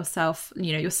on yourself,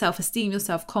 you know, your self-esteem, your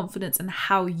self-confidence, and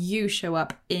how you show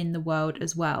up in the world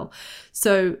as well.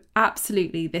 So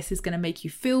absolutely, this is going to make you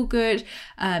feel good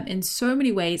in so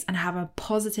many ways and have a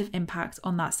positive impact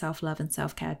on that self-love and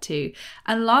self-care too.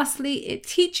 And lastly, it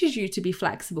teaches you to be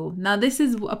flexible. Now, this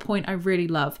is a point I really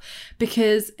love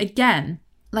because, again,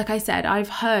 like I said, I've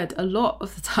heard a lot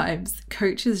of the times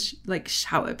coaches like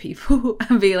shout at people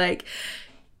and be like,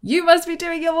 you must be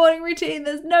doing your morning routine.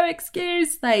 There's no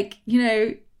excuse. Like, you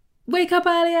know, wake up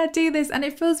earlier, do this. And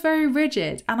it feels very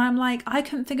rigid. And I'm like, I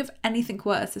couldn't think of anything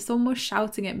worse. If someone was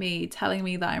shouting at me, telling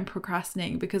me that I'm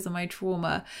procrastinating because of my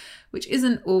trauma, which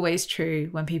isn't always true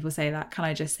when people say that, can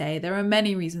I just say, there are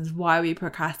many reasons why we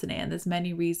procrastinate, and there's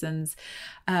many reasons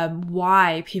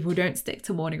why people don't stick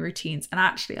to morning routines. And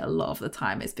actually a lot of the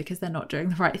time it's because they're not doing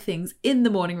the right things in the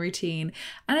morning routine,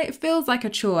 and it feels like a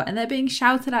chore and they're being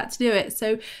shouted at to do it.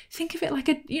 So think of it like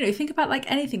think about like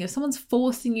anything. If someone's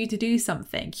forcing you to do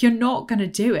something, you're not going to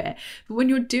do it. But when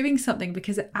you're doing something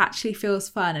because it actually feels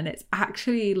fun and it's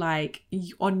actually like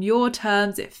on your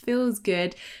terms, it feels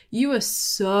good, you are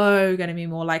so going to be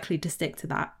more likely to stick to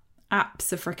that.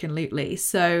 Abso-freaking-lutely.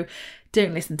 So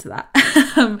don't listen to that.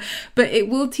 But it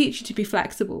will teach you to be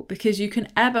flexible, because you can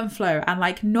ebb and flow, and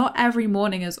like not every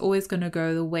morning is always going to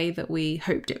go the way that we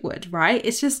hoped it would, right?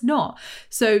 It's just not.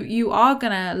 So you are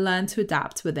going to learn to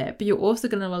adapt with it, but you're also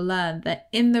going to learn that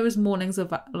in those mornings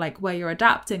of like where you're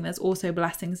adapting, there's also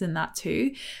blessings in that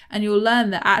too. And you'll learn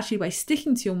that actually by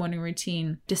sticking to your morning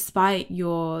routine, despite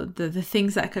the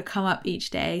things that could come up each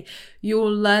day,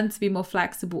 you'll learn to be more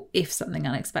flexible if something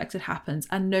unexpected happens,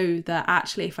 and know that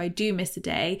actually if I do miss a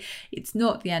day, it's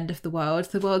not the end of the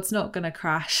world's not going to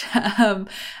crash, and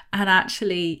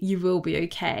actually you will be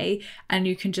okay, and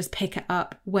you can just pick it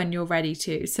up when you're ready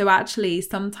to. So actually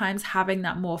sometimes having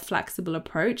that more flexible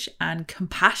approach and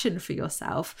compassion for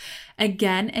yourself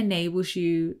again enables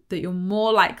you that you're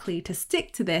more likely to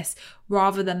stick to this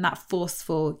rather than that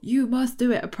forceful you must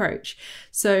do it approach.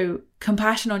 So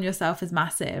compassion on yourself is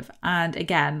massive. And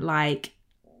again, like,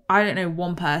 I don't know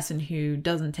one person who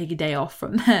doesn't take a day off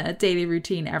from their daily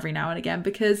routine every now and again,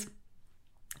 because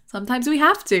sometimes we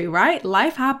have to, right?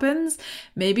 Life happens.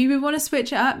 Maybe we want to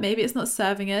switch it up. Maybe it's not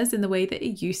serving us in the way that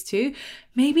it used to.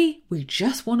 Maybe we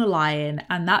just want to lie in,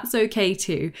 and that's okay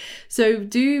too. So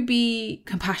do be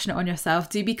compassionate on yourself.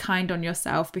 Do be kind on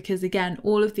yourself, because again,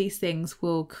 all of these things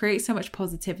will create so much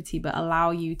positivity, but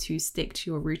allow you to stick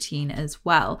to your routine as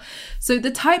well. So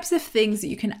the types of things that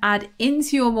you can add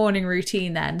into your morning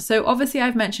routine then. So obviously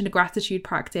I've mentioned a gratitude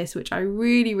practice, which I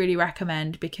really, really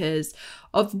recommend because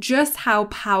of just how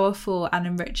powerful and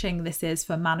enriching this is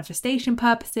for manifestation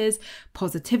purposes,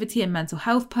 positivity and mental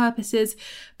health purposes,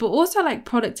 but also like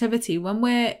productivity. When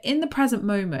we're in the present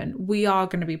moment, we are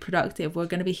going to be productive. We're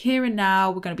going to be here and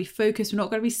now. We're going to be focused. We're not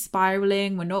going to be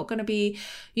spiraling. We're not going to be,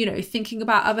 thinking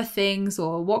about other things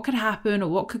or what could happen or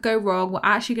what could go wrong. We're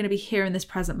actually going to be here in this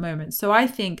present moment. So I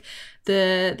think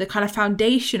the kind of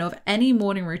foundation of any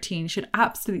morning routine should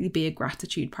absolutely be a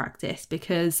gratitude practice,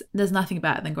 because there's nothing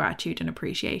better than gratitude and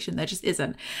appreciation. There just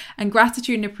isn't. And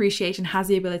gratitude and appreciation has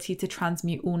the ability to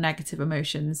transmute all negative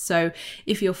emotions. So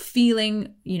if you're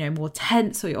feeling, more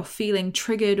tense, or you're feeling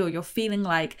triggered, or you're feeling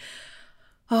like,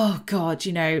 oh God,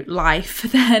 life,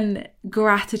 then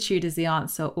gratitude is the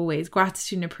answer always.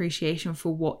 Gratitude and appreciation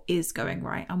for what is going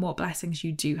right and what blessings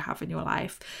you do have in your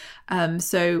life.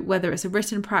 So whether it's a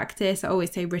written practice, I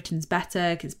always say written's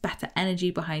better, because better energy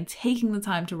behind taking the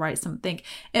time to write something.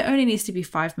 It only needs to be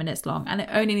 5 minutes long, and it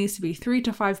only needs to be 3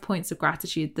 to 5 points of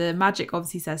gratitude. The magic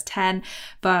obviously says 10,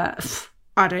 but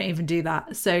I don't even do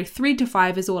that. So 3 to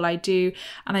 5 is all I do.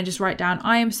 And I just write down,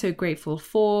 I am so grateful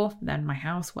for, then my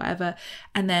house, whatever.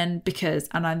 And then because,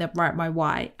 and I then write my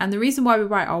why. And the reason why we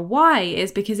write our why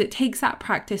is because it takes that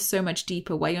practice so much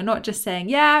deeper, where you're not just saying,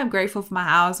 yeah, I'm grateful for my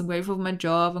house, I'm grateful for my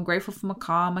job, I'm grateful for my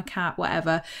car, my cat,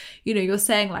 whatever. You're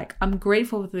saying like, I'm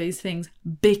grateful for these things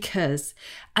because,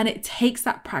 and it takes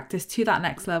that practice to that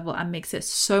next level and makes it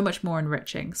so much more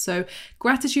enriching. So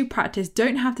gratitude practice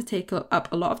don't have to take up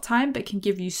a lot of time, but can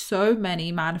give you so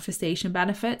many manifestation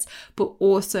benefits, but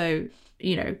also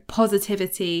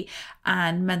positivity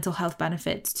and mental health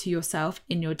benefits to yourself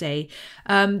in your day.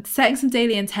 Setting some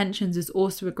daily intentions is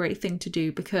also a great thing to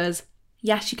do, because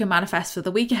yes, you can manifest for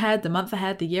the week ahead, the month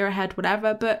ahead, the year ahead,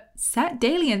 whatever, but set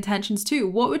daily intentions too.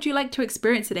 What would you like to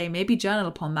experience today? Maybe journal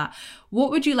upon that. What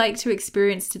would you like to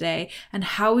experience today, and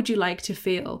how would you like to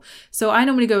feel? So I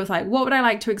normally go with like, what would I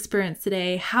like to experience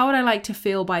today? How would I like to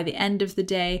feel by the end of the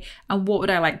day? And what would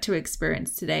I like to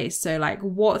experience today? So like,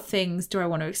 what things do I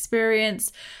want to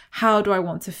experience? How do I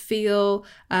want to feel?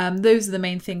 Those are the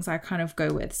main things I kind of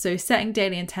go with. So setting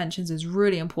daily intentions is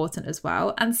really important as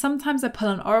well. And sometimes I pull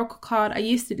an oracle card. I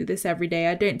used to do this every day.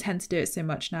 I don't tend to do it so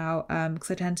much now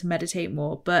because I tend to meditate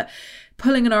more. But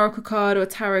pulling an oracle card or a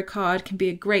tarot card can be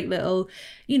a great little,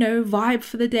 vibe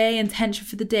for the day, intention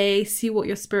for the day, see what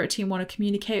your spirit team want to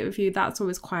communicate with you. That's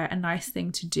always quite a nice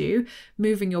thing to do.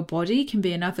 Moving your body can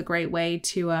be another great way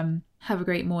to have a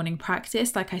great morning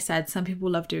practice. Like I said, some people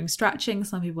love doing stretching,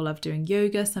 some people love doing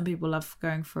yoga, some people love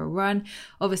going for a run.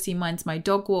 Obviously, mine's my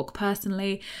dog walk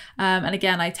personally. And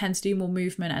again, I tend to do more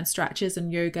movement and stretches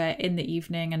and yoga in the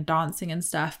evening and dancing and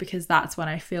stuff, because that's when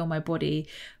I feel my body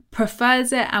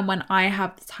prefers it and when I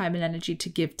have the time and energy to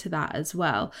give to that as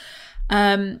well.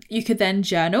 You could then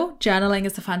journal. Journaling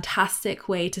is a fantastic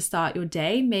way to start your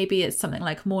day. Maybe it's something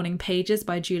like Morning Pages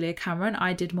by Julia Cameron.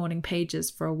 I did Morning Pages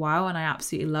for a while and I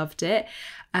absolutely loved it.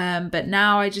 But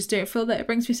now I just don't feel that it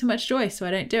brings me so much joy, so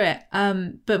I don't do it.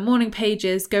 But Morning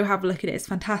Pages, go have a look at it. It's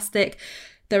fantastic.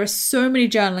 There are so many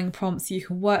journaling prompts you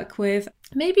can work with.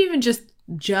 Maybe even just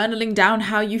journaling down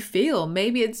how you feel.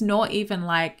 Maybe it's not even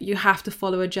like you have to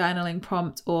follow a journaling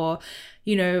prompt or,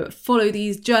 you know, follow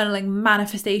these journaling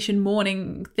manifestation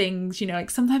morning things. You know, like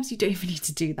sometimes you don't even need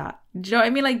to do that. Do you know what I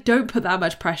mean? Like, don't put that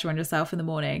much pressure on yourself in the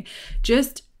morning.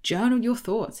 Just journal your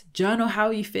thoughts, journal how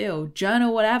you feel,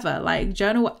 journal whatever, like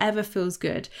journal whatever feels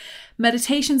good.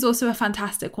 Meditation's also a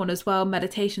fantastic one as well.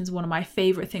 Meditation's one of my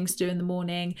favorite things to do in the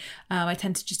morning. I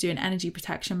tend to just do an energy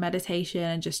protection meditation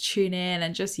and just tune in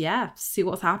and just, see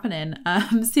what's happening,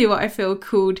 see what I feel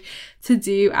called to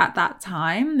do at that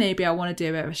time. Maybe I want to do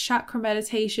a bit of a chakra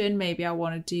meditation. Maybe I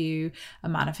want to do a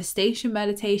manifestation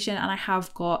meditation. And I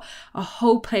have got a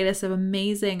whole playlist of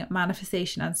amazing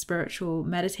manifestation and spiritual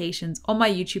meditations on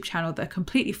my YouTube channel that are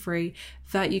completely free,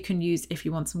 that you can use if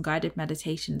you want some guided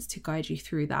meditations to guide you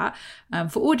through that,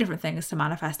 for all different things, to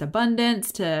manifest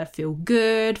abundance, to feel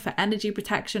good, for energy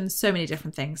protection, so many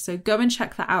different things. So go and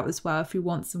check that out as well if you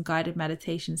want some guided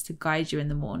meditations to guide you in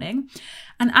the morning.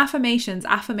 And affirmations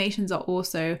are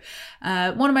also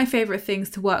one of my favorite things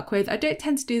to work with. I don't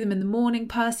tend to do them in the morning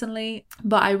personally,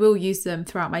 but I will use them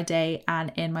throughout my day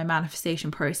and in my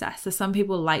manifestation process. So some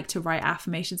people like to write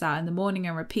affirmations out in the morning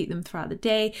and repeat them throughout the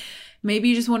day. Maybe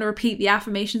you just want to repeat the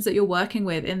affirmations that you're working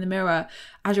with in the mirror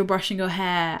as you're brushing your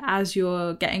hair, as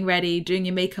you're getting ready, doing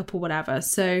your makeup or whatever.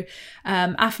 So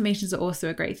affirmations are also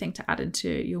a great thing to add into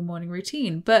your morning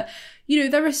routine. But, you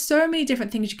know, there are so many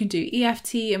different things you can do.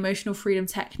 EFT, emotional freedom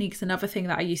techniques, another thing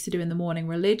that I used to do in the morning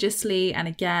religiously. And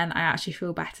again, I actually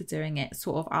feel better doing it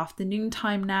sort of afternoon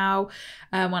time now,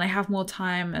 when I have more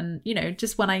time and, you know,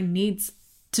 just when I need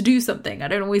to do something. I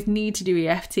don't always need to do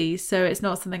EFT, so it's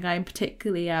not something I'm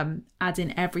particularly add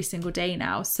in every single day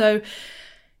now. So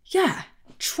yeah,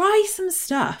 try some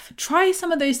stuff, try some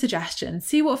of those suggestions,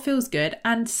 see what feels good,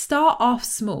 and start off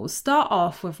small. Start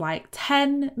off with like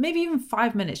 10, maybe even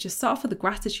 5 minutes. Just start off with a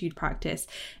gratitude practice.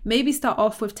 Maybe start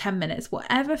off with 10 minutes,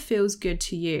 whatever feels good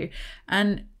to you,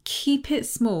 and keep it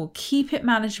small, keep it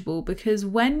manageable, because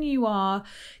when you are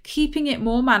keeping it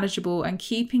more manageable and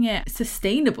keeping it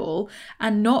sustainable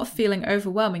and not feeling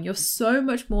overwhelming, you're so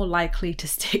much more likely to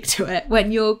stick to it.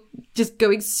 When you're just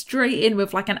going straight in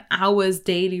with like an hour's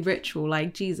daily ritual,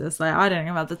 like Jesus, like I don't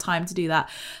have the time to do that.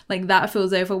 Like that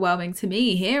feels overwhelming to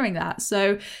me hearing that.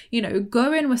 So, you know,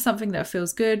 go in with something that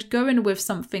feels good, go in with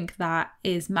something that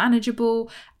is manageable,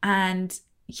 and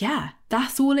yeah,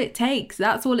 that's all it takes.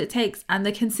 That's all it takes. And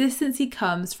the consistency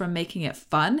comes from making it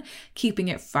fun, keeping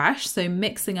it fresh. So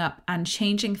mixing up and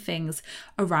changing things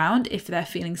around if they're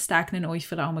feeling stagnant, or you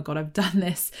feel like, oh my God, I've done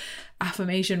this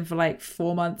affirmation for like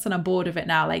 4 months and I'm bored of it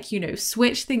now. Like, you know,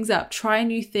 switch things up, try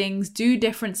new things, do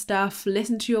different stuff,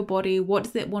 listen to your body. What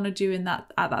does it want to do in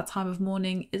that at that time of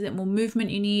morning? Is it more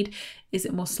movement you need? Is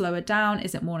it more slower down?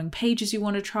 Is it morning pages you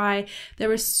want to try?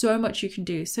 There is so much you can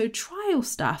do. So trial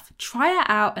stuff, try it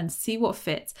out and see what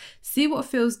fits, see what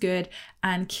feels good,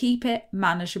 and keep it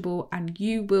manageable, and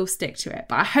you will stick to it.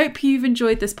 But I hope you've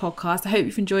enjoyed this podcast. I hope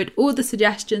you've enjoyed all the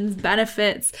suggestions,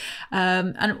 benefits,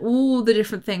 and all the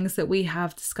different things that we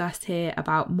have discussed here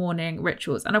about morning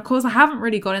rituals. And of course, I haven't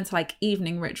really got into like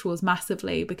evening rituals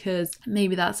massively, because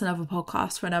maybe that's another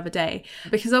podcast for another day,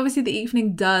 because obviously the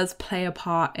evening does play a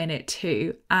part in it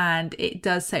too, and it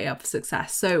does set you up for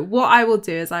success. So what I will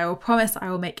do is I will promise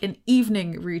I will make an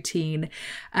evening routine,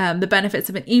 the benefits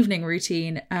of an evening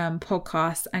routine podcast,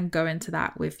 and go into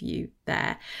that with you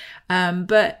there.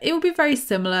 But it will be very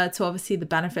similar to obviously the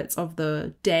benefits of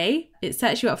the day. It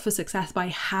sets you up for success by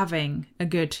having a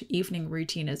good evening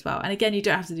routine as well. And again, you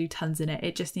don't have to do tons in it.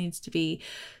 It just needs to be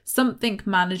something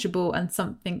manageable and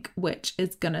something which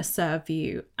is going to serve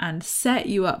you and set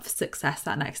you up for success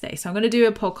that next day. So I'm going to do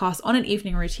a podcast on an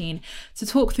evening routine to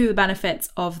talk through the benefits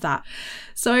of that.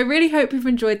 So I really hope you've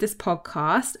enjoyed this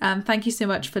podcast. Thank you so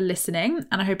much for listening.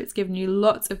 And I hope it's given you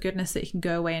lots of goodness that you can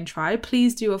go away and try.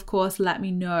 Please do, of course, let me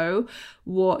know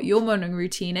what your morning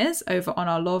routine is over on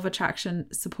our Law of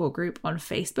Attraction support group on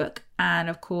Facebook. And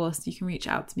of course, you can reach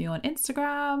out to me on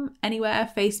Instagram,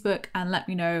 anywhere, Facebook, and let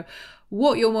me know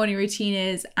what your morning routine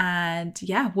is and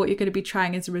what you're going to be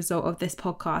trying as a result of this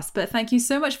podcast. But thank you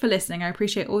so much for listening. I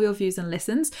appreciate all your views and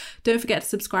listens. Don't forget to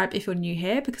subscribe if you're new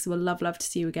here, because we'll love to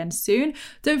see you again soon.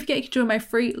 Don't forget you can join my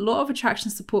free Law of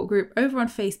Attraction support group over on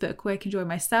Facebook, where you can join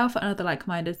myself and other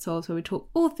like-minded souls where we talk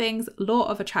all things Law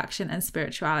of Attraction and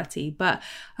spirituality. But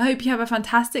I hope you have a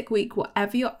fantastic week,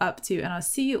 whatever you're up to, and I'll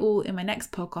see you all in my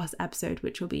next podcast episode,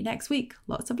 which will be next week.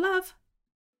 Lots of love.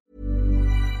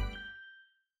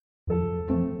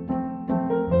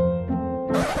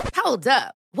 Hold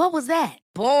up. What was that?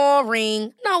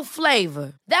 Boring. No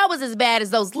flavor. That was as bad as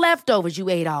those leftovers you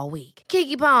ate all week.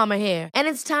 Keke Palmer here, and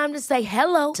it's time to say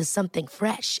hello to something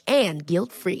fresh and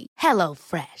guilt-free. Hello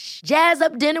Fresh. Jazz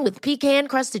up dinner with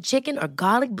pecan-crusted chicken or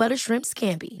garlic butter shrimp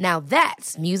scampi. Now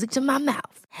that's music to my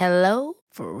mouth. Hello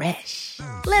Fresh.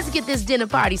 Let's get this dinner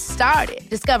party started.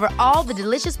 Discover all the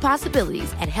delicious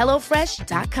possibilities at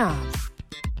HelloFresh.com.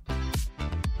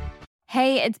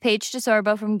 Hey, it's Paige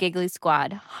DeSorbo from Giggly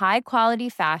Squad. High quality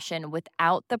fashion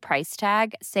without the price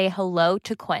tag. Say hello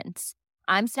to Quince.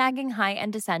 I'm snagging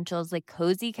high-end essentials like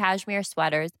cozy cashmere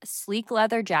sweaters, sleek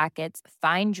leather jackets,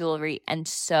 fine jewelry, and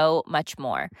so much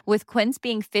more. With Quince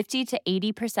being 50 to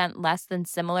 80% less than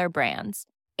similar brands.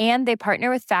 And they partner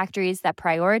with factories that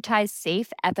prioritize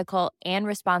safe, ethical, and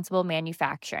responsible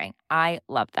manufacturing. I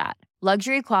love that.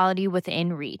 Luxury quality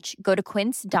within reach. Go to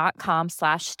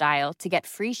quince.com/style to get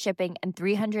free shipping and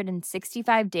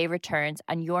 365-day returns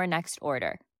on your next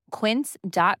order.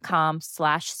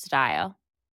 Quince.com/style.